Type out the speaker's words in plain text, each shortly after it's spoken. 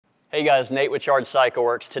Hey guys, Nate with Charge Cycle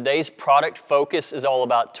Works. Today's product focus is all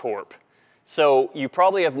about Torp. So you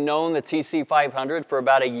probably have known the TC500 for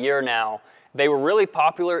about a year now. They were really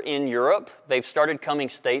popular in Europe. They've started coming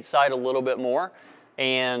stateside a little bit more.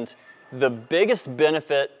 And the biggest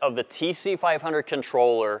benefit of the TC500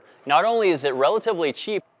 controller, not only is it relatively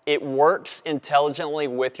cheap, it works intelligently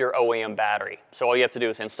with your OEM battery. So all you have to do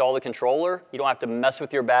is install the controller. You don't have to mess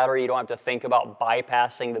with your battery. You don't have to think about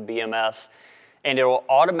bypassing the BMS. And it will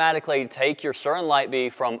automatically take your Surron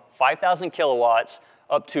Lightbee from 5,000 kilowatts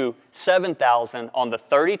up to 7,000 on the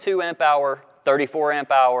 32 amp hour, 34 amp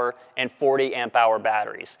hour, and 40 amp hour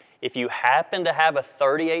batteries. If you happen to have a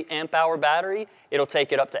 38 amp hour battery, it'll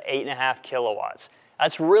take it up to 8.5 kilowatts.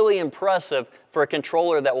 That's really impressive for a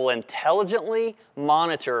controller that will intelligently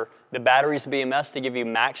monitor the battery's BMS to give you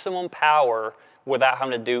maximum power without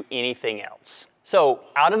having to do anything else. So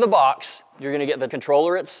out of the box, you're gonna get the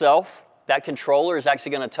controller itself. That controller is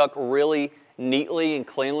actually going to tuck really neatly and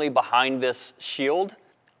cleanly behind this shield.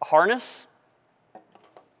 A harness,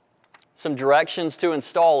 some directions to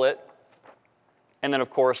install it, and then of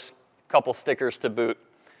course, a couple stickers to boot.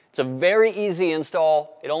 It's a very easy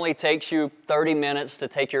install. It only takes you 30 minutes to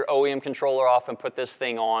take your OEM controller off and put this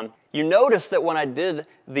thing on. You notice that when I did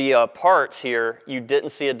the parts here, you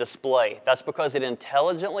didn't see a display. That's because it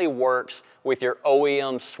intelligently works with your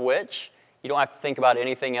OEM switch. You don't have to think about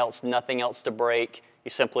anything else, nothing else to break. You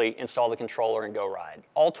simply install the controller and go ride.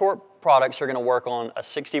 All Torp products are going to work on a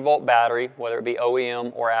 60-volt battery, whether it be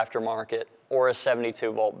OEM or aftermarket, or a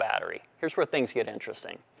 72-volt battery. Here's where things get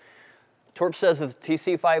interesting. Torp says that the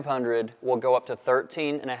TC500 will go up to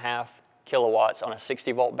 13.5 kilowatts on a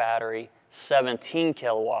 60-volt battery, 17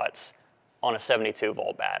 kilowatts on a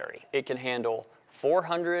 72-volt battery. It can handle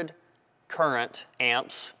 400 current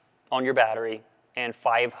amps on your battery and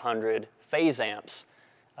 500 phase amps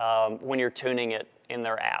when you're tuning it in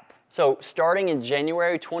their app. So starting in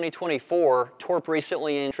January 2024, Torp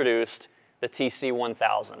recently introduced the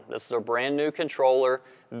TC1000. This is a brand new controller,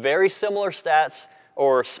 very similar stats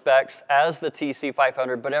or specs as the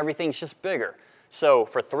TC500, but everything's just bigger. So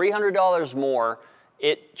for $300 more,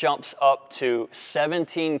 it jumps up to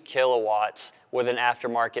 17 kilowatts with an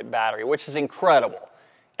aftermarket battery, which is incredible.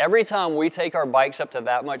 Every time we take our bikes up to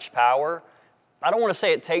that much power, I don't want to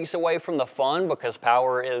say it takes away from the fun because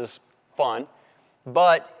power is fun,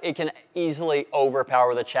 but it can easily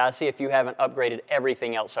overpower the chassis if you haven't upgraded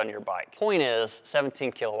everything else on your bike. Point is,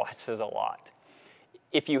 17 kilowatts is a lot.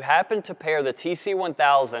 If you happen to pair the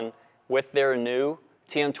TC1000 with their new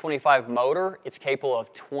TM25 motor, it's capable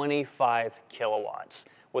of 25 kilowatts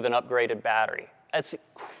with an upgraded battery. That's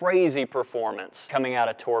crazy performance coming out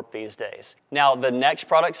of Torp these days. Now, the next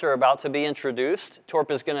products are about to be introduced. Torp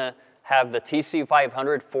is going to have the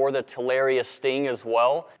TC500 for the Talaria Sting as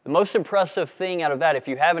well. The most impressive thing out of that, if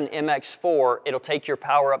you have an MX4, it'll take your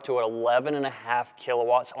power up to 11.5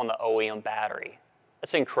 kilowatts on the OEM battery.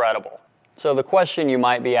 That's incredible. So the question you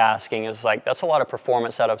might be asking is like, that's a lot of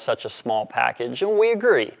performance out of such a small package, and we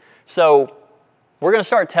agree. So we're gonna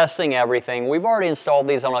start testing everything. We've already installed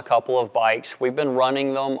these on a couple of bikes. We've been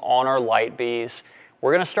running them on our Light Bees.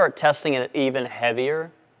 We're gonna start testing it even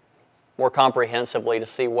heavier, more comprehensively to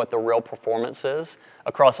see what the real performance is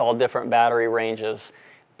across all different battery ranges.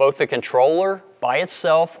 Both the controller by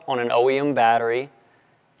itself on an OEM battery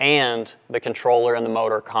and the controller and the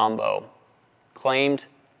motor combo. Claimed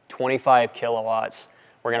 25 kilowatts.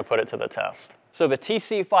 We're going to put it to the test. So the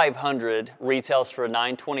TC500 retails for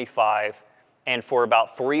 $925, and for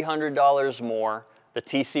about $300 more, the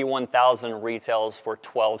TC1000 retails for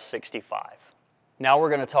 $1265. Now we're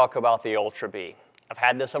going to talk about the Ultra Bee. I've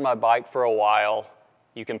had this on my bike for a while.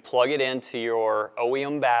 You can plug it into your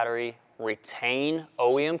OEM battery, retain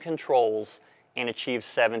OEM controls, and achieve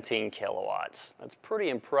 17 kilowatts. That's pretty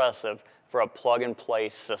impressive for a plug-and-play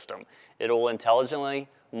system. It'll intelligently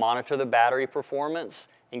monitor the battery performance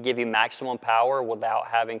and give you maximum power without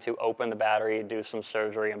having to open the battery, do some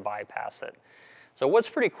surgery, and bypass it. So what's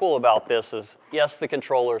pretty cool about this is, yes, the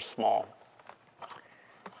controller is small.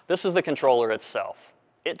 This is the controller itself.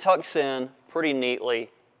 It tucks in pretty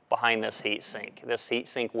neatly behind this heatsink. This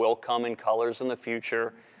heatsink will come in colors in the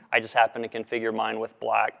future. I just happen to configure mine with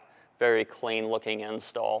black. Very clean looking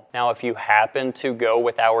install. Now if you happen to go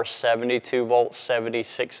with our 72 volt,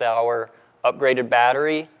 76 hour upgraded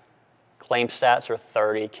battery, claim stats are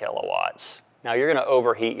 30 kilowatts. Now you're gonna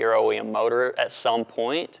overheat your OEM motor at some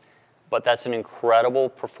point, but that's an incredible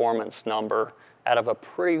performance number out of a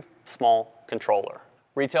pretty small controller.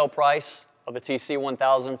 Retail price of the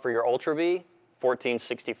TC1000 for your Ultra Bee,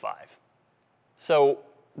 $1465. So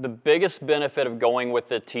the biggest benefit of going with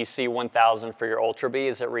the TC1000 for your Ultra Bee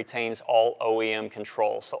is it retains all OEM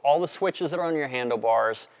controls. So all the switches that are on your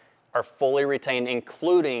handlebars are fully retained,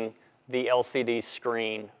 including the LCD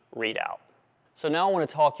screen readout. So now I want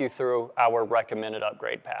to talk you through our recommended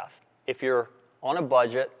upgrade path. If you're on a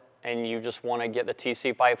budget and you just want to get the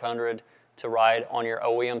TC500 to ride on your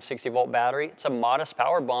OEM 60-volt battery, it's a modest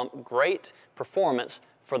power bump, great performance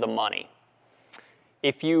for the money.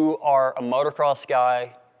 If you are a motocross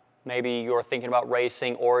guy, maybe you're thinking about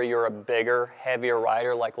racing, or you're a bigger, heavier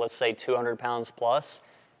rider, like let's say 200 pounds plus,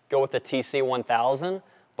 go with the TC1000,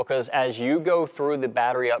 because as you go through the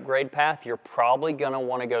battery upgrade path, you're probably gonna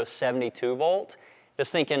wanna go 72 volt. This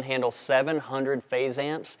thing can handle 700 phase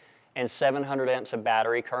amps and 700 amps of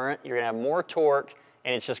battery current. You're gonna have more torque,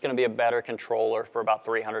 and it's just gonna be a better controller for about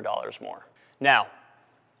 $300 more. Now,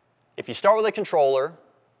 if you start with a controller,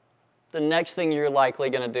 the next thing you're likely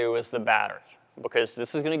gonna do is the battery, because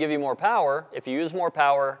this is gonna give you more power. If you use more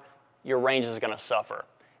power, your range is gonna suffer.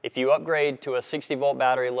 If you upgrade to a 60 volt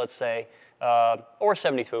battery, let's say, or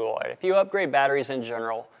 72 volt, if you upgrade batteries in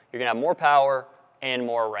general, you're gonna have more power and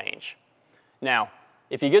more range. Now,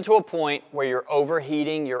 if you get to a point where you're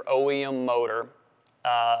overheating your OEM motor,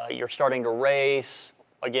 you're starting to race,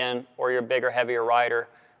 again, or you're a bigger, heavier rider,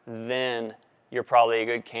 then you're probably a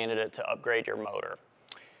good candidate to upgrade your motor.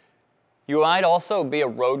 You might also be a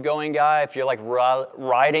road-going guy. If you're like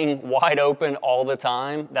riding wide open all the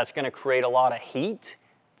time, that's gonna create a lot of heat.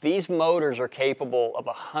 These motors are capable of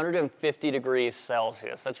 150 degrees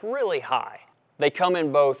Celsius. That's really high. They come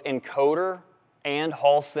in both encoder and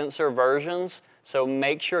Hall sensor versions, so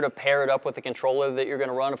make sure to pair it up with the controller that you're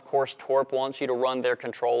gonna run. Of course, Torp wants you to run their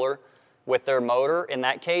controller with their motor. In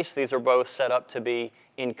that case, these are both set up to be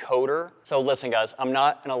encoder. So listen guys, I'm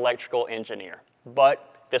not an electrical engineer, but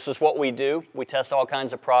this is what we do. We test all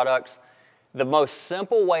kinds of products. The most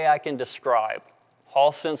simple way I can describe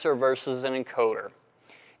Hall sensor versus an encoder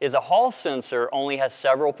is a Hall sensor only has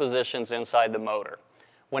several positions inside the motor.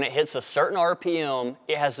 When it hits a certain RPM,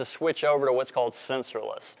 it has to switch over to what's called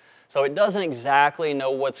sensorless. So it doesn't exactly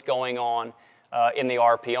know what's going on in the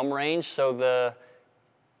RPM range, so the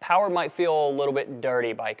power might feel a little bit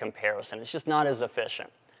dirty by comparison. It's just not as efficient.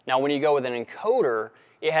 Now when you go with an encoder,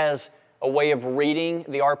 it has a way of reading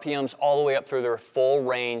the RPMs all the way up through their full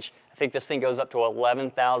range. I think this thing goes up to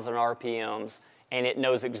 11,000 RPMs, and it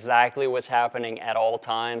knows exactly what's happening at all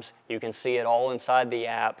times. You can see it all inside the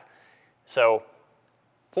app. So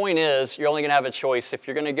point is, you're only gonna have a choice. If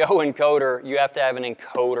you're gonna go encoder, you have to have an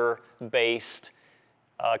encoder-based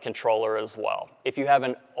controller as well. If you have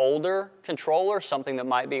an older controller, something that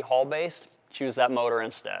might be Hall-based, choose that motor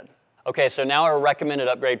instead. Okay, so now our recommended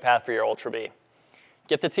upgrade path for your Ultra Bee.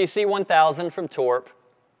 Get the TC1000 from Torp,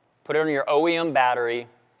 put it on your OEM battery,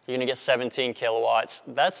 you're gonna get 17 kilowatts.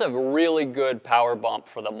 That's a really good power bump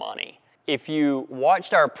for the money. If you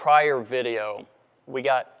watched our prior video, we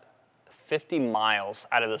got 50 miles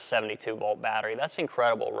out of the 72 volt battery. That's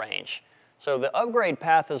incredible range. So the upgrade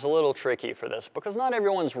path is a little tricky for this because not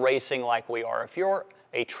everyone's racing like we are. If you're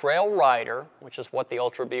a trail rider, which is what the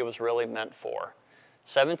Ultra Bee was really meant for,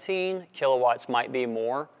 17 kilowatts might be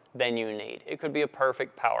more than you need. It could be a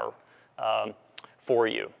perfect power for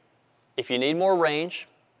you. If you need more range,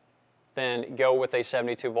 then go with a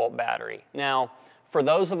 72 volt battery. Now, for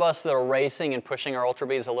those of us that are racing and pushing our Ultra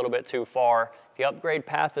Bees a little bit too far, the upgrade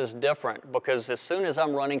path is different because as soon as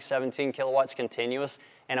I'm running 17 kilowatts continuous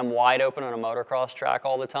and I'm wide open on a motocross track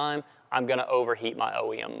all the time, I'm gonna overheat my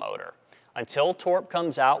OEM motor. Until Torp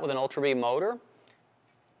comes out with an Ultra Bee motor,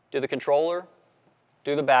 do the controller,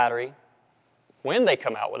 do the battery. When they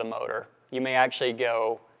come out with a motor, you may actually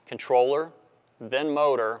go controller, then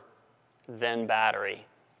motor, then battery.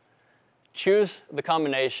 Choose the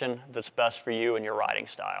combination that's best for you and your riding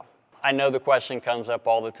style. I know the question comes up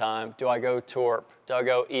all the time. Do I go Torp? Do I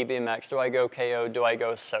go EBMX? Do I go KO? Do I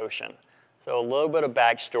go Sotion? So a little bit of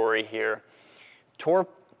backstory here. Torp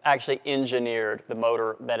actually engineered the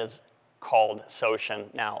motor that is called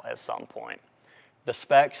Sotion now at some point. The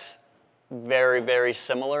specs, very, very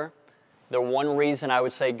similar. The one reason I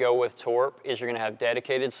would say go with Torp is you're gonna have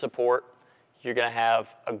dedicated support. You're gonna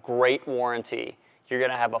have a great warranty. You're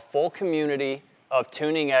gonna have a full community of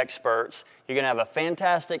tuning experts. You're gonna have a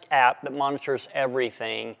fantastic app that monitors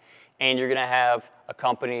everything, and you're gonna have a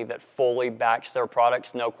company that fully backs their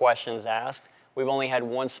products, no questions asked. We've only had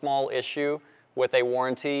one small issue with a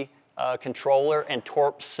warranty controller, and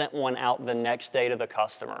Torp sent one out the next day to the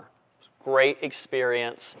customer. Great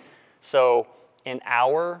experience. So in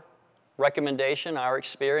our recommendation, our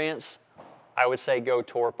experience, I would say go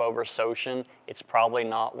Torp over Sotion. It's probably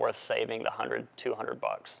not worth saving the 100, 200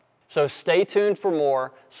 bucks. So stay tuned for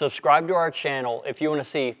more. Subscribe to our channel if you want to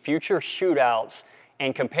see future shootouts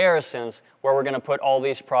and comparisons where we're going to put all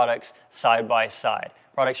these products side by side.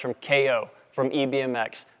 Products from KO, from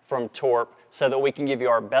EBMX, from Torp, so that we can give you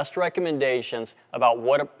our best recommendations about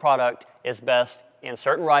what a product is best in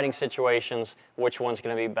certain riding situations, which one's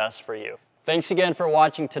going to be best for you. Thanks again for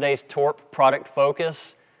watching today's Torp Product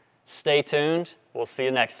Focus. Stay tuned. We'll see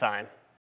you next time.